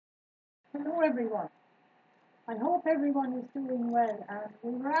Hello everyone. I hope everyone is doing well.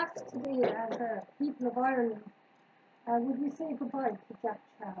 We were asked today as people of Ireland, would we say goodbye to Jack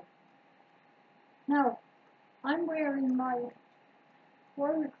Charlton? Now, I'm wearing my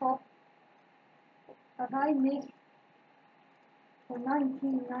World Cup that I missed from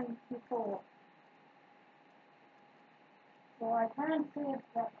 1994. So I can't say it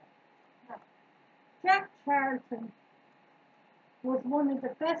better. Now, Jack Charlton was one of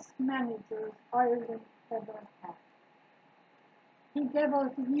the best managers Ireland ever had. He gave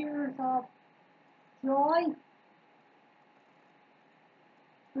us years of joy.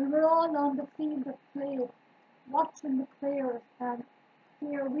 We were all on the field of play, watching the players and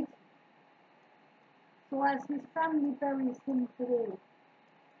here with him. So as his family buries him today,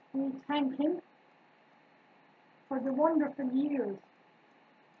 we thank him for the wonderful years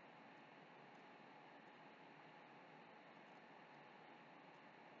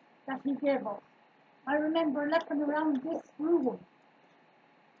that he gave us. I remember looking around this room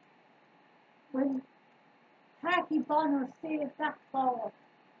when Paddy Bonner saved that ball,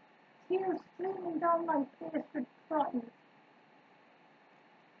 tears streaming down my face with crying.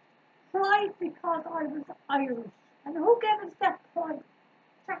 Cried because I was Irish. And who gave us that pride?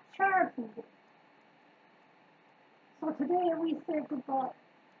 Jack Charlton did. So today we say goodbye.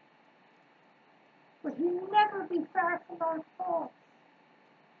 But he'll never be far from our thoughts.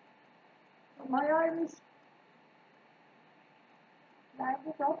 But my Irish flag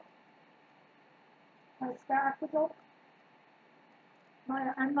is up. My scarf is up.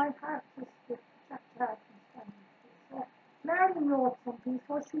 My heart is with Jack Charlton's family. So Marian wrote something,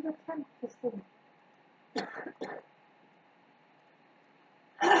 so she'll attempt to sing.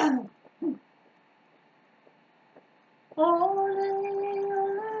 Ole, ole,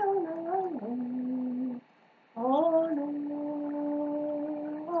 ole, ole, ole.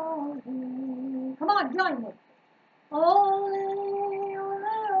 Come on, join me. Ole, ole,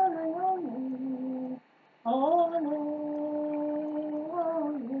 ole, ole, ole.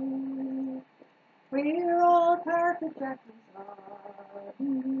 We're all part of Jackie's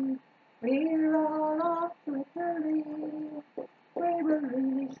army. We're all off to Italy. We will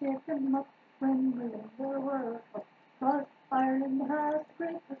really shake them up when we win the World Cup. 'Cause Ireland has the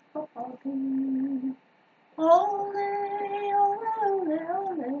greatest football team. Ole, ole, ole,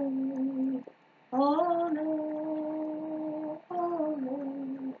 ole, ole,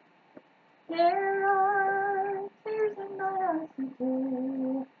 ole. There are tears in my eyes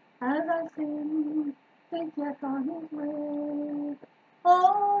today as I sing, Big Jack on his way.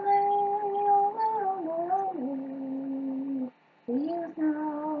 Ole, ole, ole, ole. He is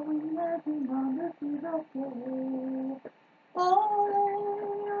now in legend on the field of play. Ole,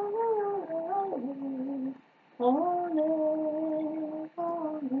 ole, ole, ole,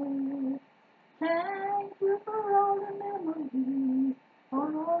 ole. Thank you for all the memories, for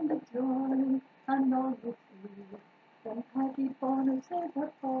all the joy and all the fear. When Paddy Bonner said the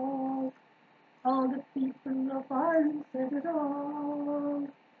fall, all the people of Ireland said it all.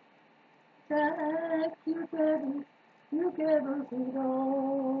 Jack, you gave us it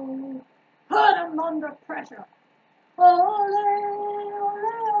all. Put 'em under pressure. Ole, ole,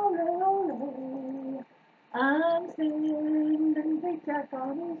 ole, ole. I'm singing Big Jack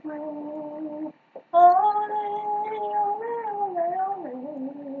on his way. Ole, ole, ole,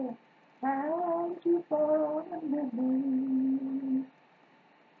 ole. Thank you for the memory.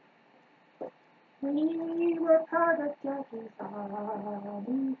 We were part of Jackie's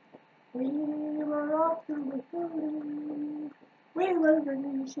army. We were off to Italy. We will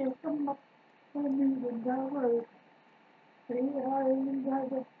really shake them up when we win the World Cup. We Ireland are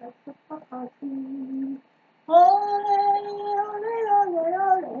the best of football team. Ole, ole, ole,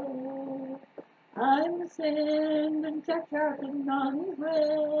 ole. I'm sending Jack Charlton on his way.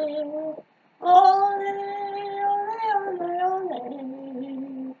 Ole, ole, ole,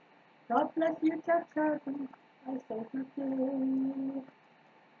 ole. God bless you, Jack Charlton. I say good day.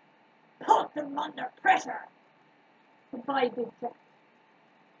 Put them under pressure. Goodbye, Big Jack.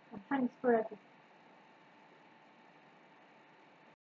 And thanks for everything.